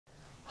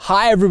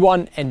Hi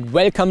everyone and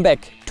welcome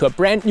back to a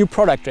brand new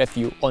product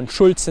review on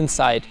SCHULZ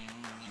INSIGHT.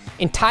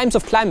 In times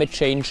of climate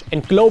change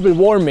and global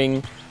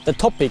warming, the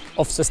topic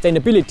of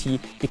sustainability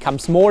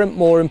becomes more and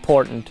more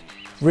important.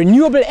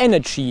 Renewable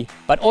energy,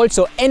 but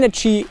also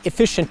energy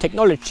efficient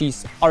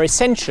technologies are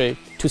essential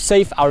to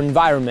save our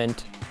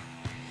environment.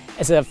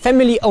 As a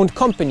family-owned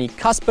company,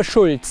 KASPAR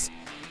SCHULZ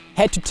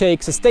had to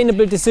take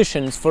sustainable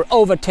decisions for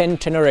over 10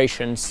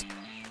 generations.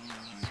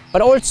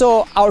 But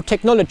also our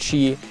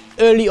technology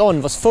early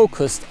on was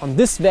focused on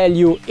this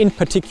value in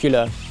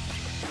particular.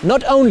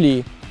 Not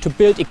only to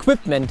build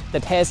equipment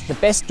that has the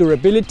best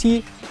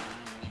durability,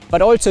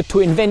 but also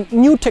to invent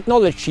new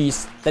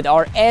technologies that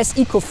are as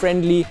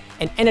eco-friendly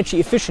and energy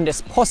efficient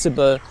as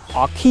possible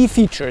are key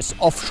features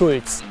of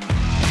SCHULZ.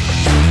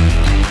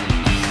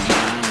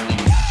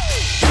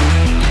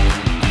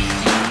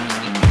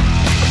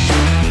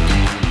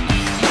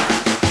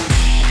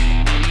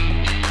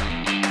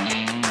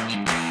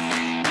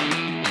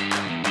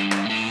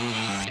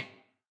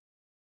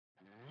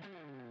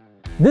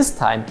 This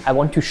time I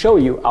want to show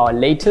you our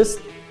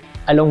latest,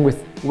 along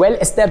with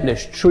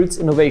well-established SCHULZ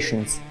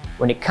innovations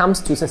when it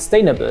comes to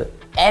sustainable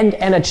and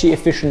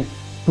energy-efficient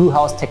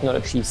brewhouse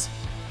technologies.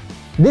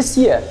 This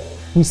year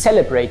we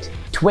celebrate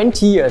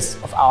 20 years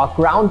of our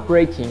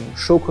groundbreaking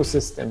SchoKo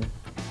System.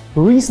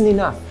 Reason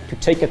enough to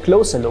take a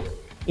closer look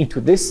into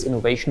this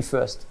innovation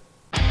first.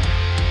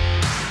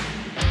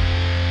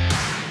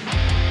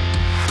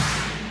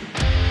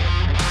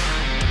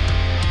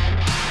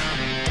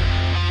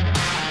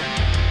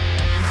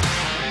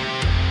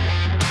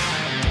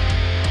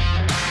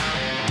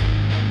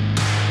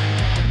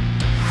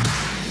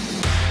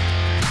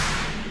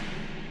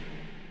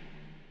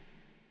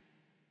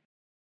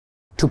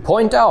 To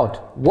point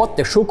out what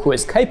the SchoKo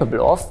is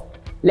capable of,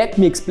 let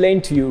me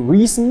explain to you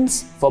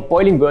reasons for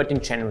boiling wort in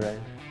general.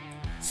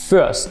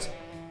 First,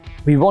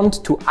 we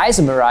want to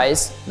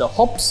isomerize the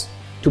hops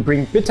to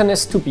bring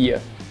bitterness to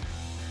beer.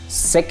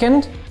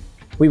 Second,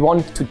 we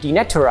want to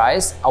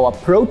denaturalize our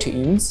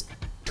proteins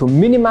to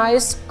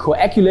minimize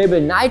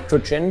coagulable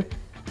nitrogen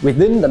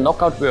within the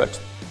knockout wort.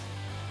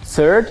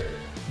 Third,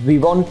 we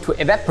want to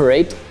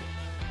evaporate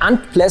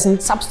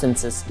unpleasant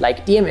substances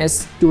like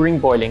DMS during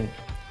boiling.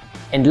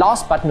 And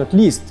last but not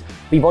least,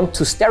 we want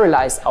to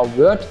sterilize our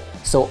wort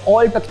so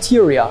all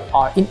bacteria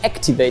are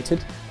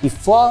inactivated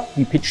before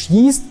we pitch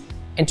yeast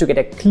and to get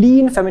a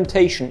clean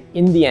fermentation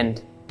in the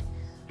end.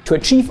 To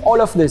achieve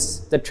all of this,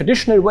 the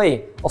traditional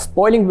way of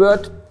boiling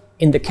wort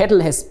in the kettle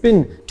has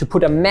been to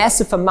put a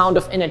massive amount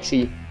of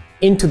energy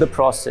into the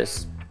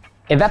process,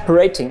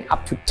 evaporating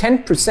up to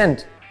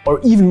 10%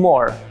 or even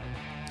more.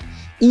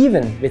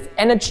 Even with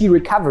energy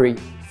recovery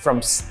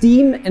from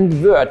steam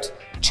and wort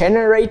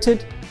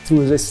generated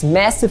through this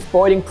massive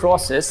boiling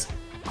process,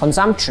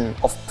 consumption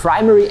of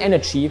primary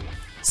energy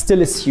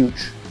still is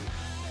huge.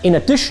 In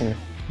addition,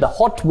 the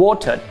hot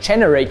water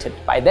generated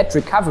by that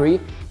recovery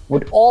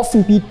would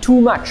often be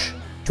too much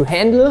to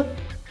handle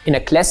in a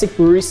classic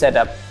brewery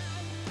setup.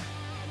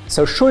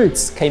 So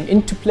SCHULZ came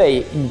into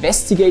play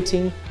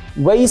investigating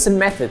ways and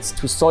methods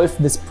to solve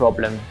this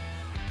problem,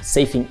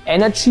 saving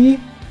energy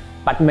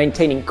but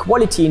maintaining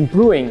quality in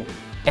brewing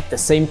at the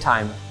same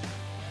time.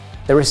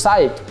 The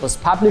result was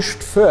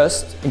published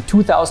first in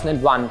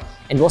 2001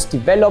 and was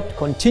developed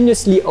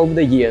continuously over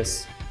the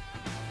years.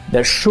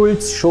 The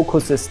SCHULZ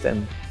SchoKo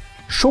System.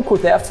 SchoKo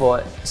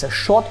therefore is a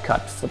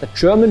shortcut for the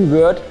German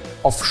word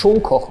of schon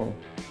kochen,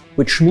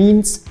 which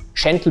means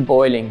gentle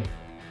boiling.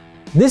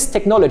 This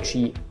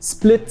technology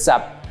splits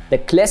up the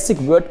classic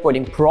wort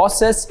boiling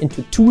process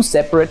into two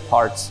separate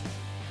parts.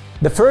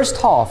 The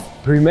first half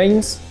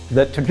remains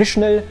the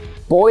traditional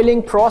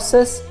boiling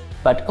process,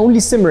 but only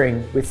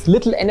simmering with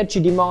little energy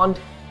demand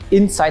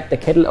inside the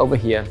kettle over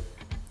here.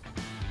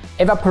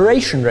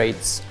 Evaporation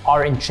rates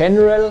are in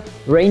general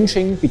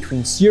ranging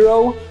between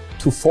 0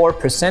 to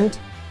 4%,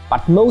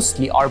 but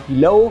mostly are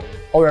below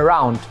or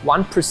around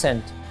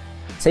 1%,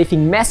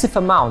 saving massive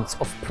amounts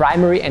of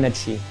primary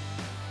energy.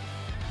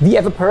 The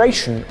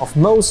evaporation of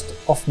most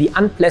of the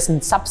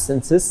unpleasant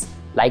substances,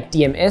 like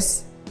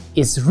DMS,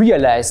 is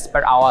realized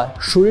by our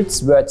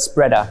SCHULZ Wort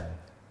Spreader.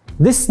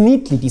 This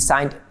neatly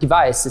designed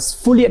device is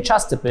fully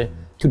adjustable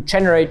to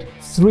generate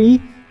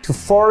 3 to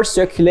 4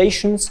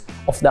 circulations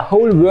of the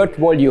whole wort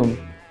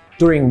volume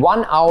during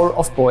 1 hour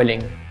of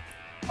boiling.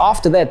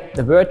 After that,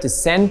 the wort is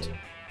sent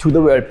to the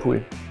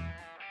whirlpool.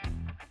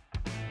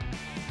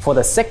 For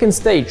the second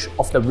stage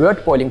of the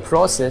wort boiling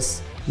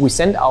process, we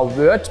send our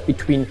wort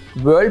between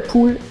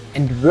whirlpool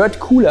and wort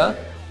cooler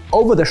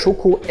over the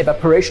SchoKo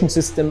evaporation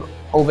system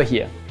over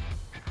here.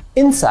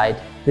 Inside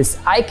this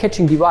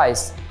eye-catching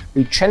device,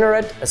 we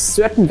generate a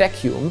certain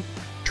vacuum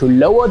to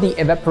lower the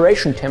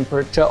evaporation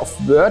temperature of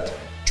wort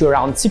to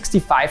around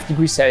 65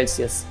 degrees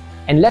Celsius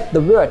and let the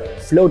wort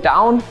flow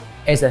down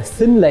as a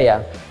thin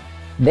layer.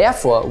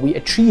 Therefore, we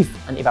achieve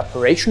an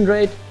evaporation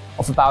rate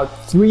of about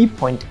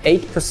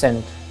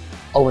 3.8%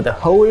 over the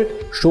whole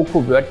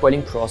SchoKo wort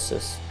boiling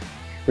process,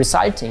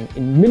 resulting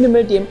in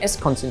minimal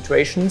DMS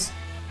concentrations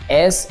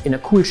as in a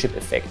coolship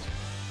effect.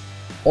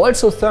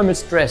 Also, thermal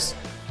stress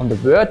on the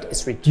wort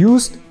is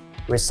reduced,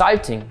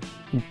 resulting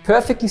in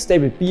perfectly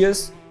stable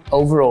beers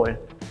overall.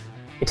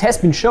 It has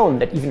been shown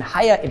that even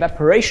higher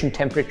evaporation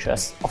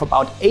temperatures of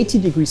about 80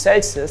 degrees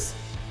Celsius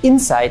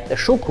inside the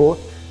SchoKo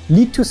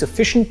lead to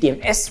sufficient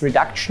DMS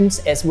reductions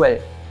as well.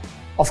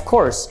 Of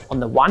course,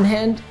 on the one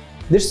hand,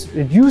 this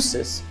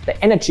reduces the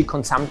energy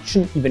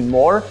consumption even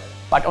more,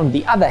 but on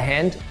the other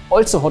hand,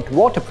 also hot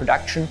water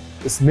production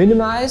is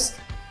minimized,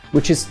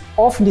 which is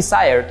often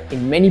desired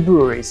in many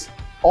breweries.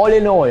 All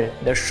in all,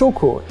 the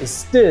SchoKo is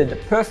still the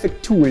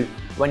perfect tool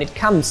when it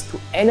comes to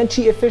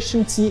energy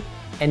efficiency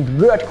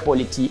and wort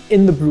quality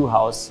in the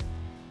brewhouse.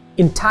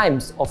 In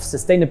times of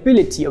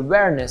sustainability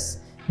awareness,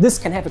 this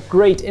can have a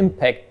great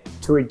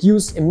impact to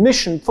reduce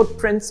emission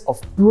footprints of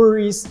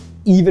breweries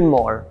even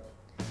more.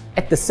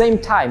 At the same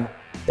time,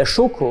 the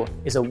SchoKo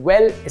is a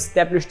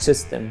well-established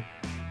system,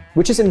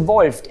 which is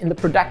involved in the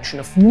production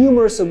of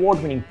numerous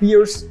award-winning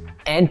beers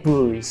and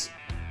breweries.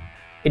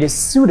 It is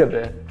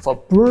suitable for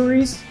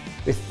breweries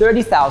with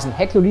 30,000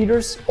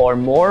 hectoliters or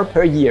more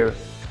per year.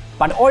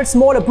 But all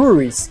smaller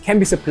breweries can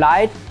be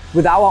supplied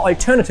with our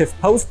alternative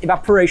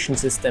post-evaporation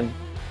system.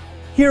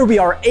 Here we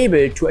are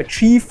able to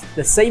achieve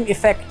the same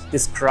effect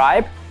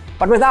described,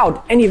 but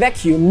without any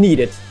vacuum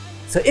needed.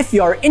 So if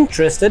you are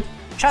interested,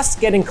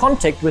 just get in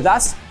contact with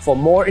us for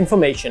more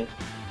information.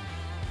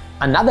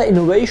 Another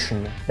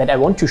innovation that I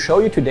want to show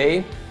you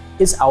today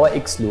is our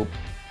X-Loop.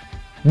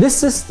 This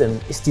system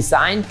is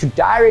designed to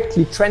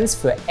directly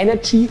transfer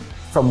energy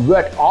from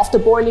wort after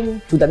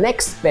boiling to the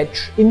next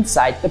batch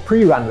inside the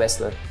pre-run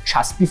vessel,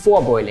 just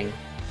before boiling.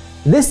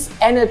 This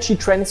energy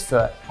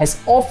transfer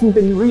has often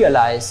been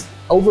realized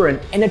over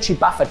an energy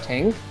buffer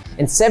tank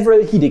and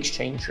several heat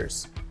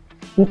exchangers.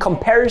 In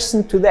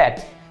comparison to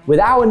that, with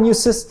our new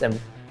system,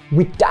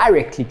 we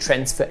directly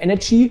transfer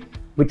energy,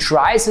 which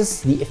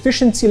rises the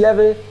efficiency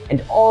level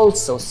and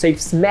also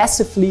saves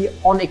massively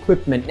on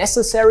equipment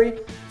necessary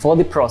for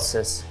the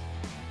process.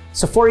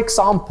 So for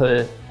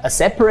example, a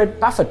separate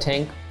buffer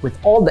tank with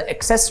all the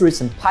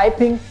accessories and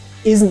piping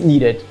isn't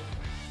needed.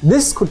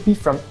 This could be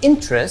from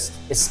interest,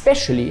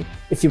 especially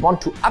if you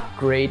want to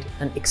upgrade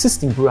an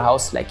existing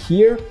brewhouse like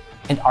here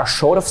and are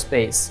short of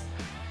space.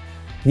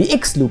 The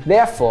X-Loop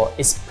therefore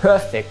is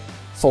perfect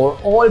for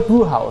all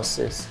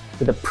brewhouses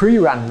with a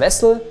pre-run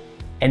vessel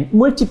and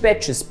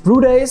multi-batches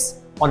brew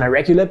days on a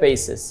regular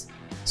basis.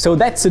 So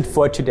that's it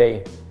for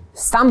today.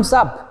 Thumbs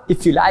up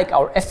if you like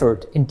our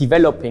effort in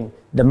developing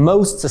the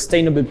most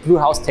sustainable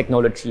brewhouse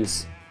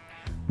technologies.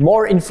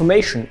 More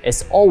information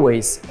as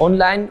always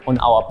online on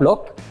our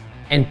blog,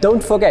 and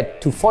don't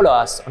forget to follow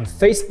us on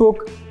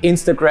Facebook,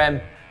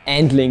 Instagram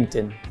and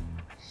LinkedIn.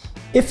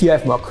 If you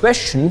have more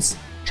questions,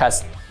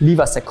 just leave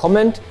us a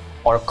comment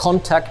or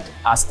contact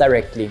us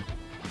directly.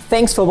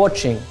 Thanks for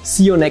watching,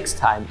 see you next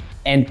time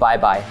and bye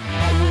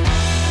bye.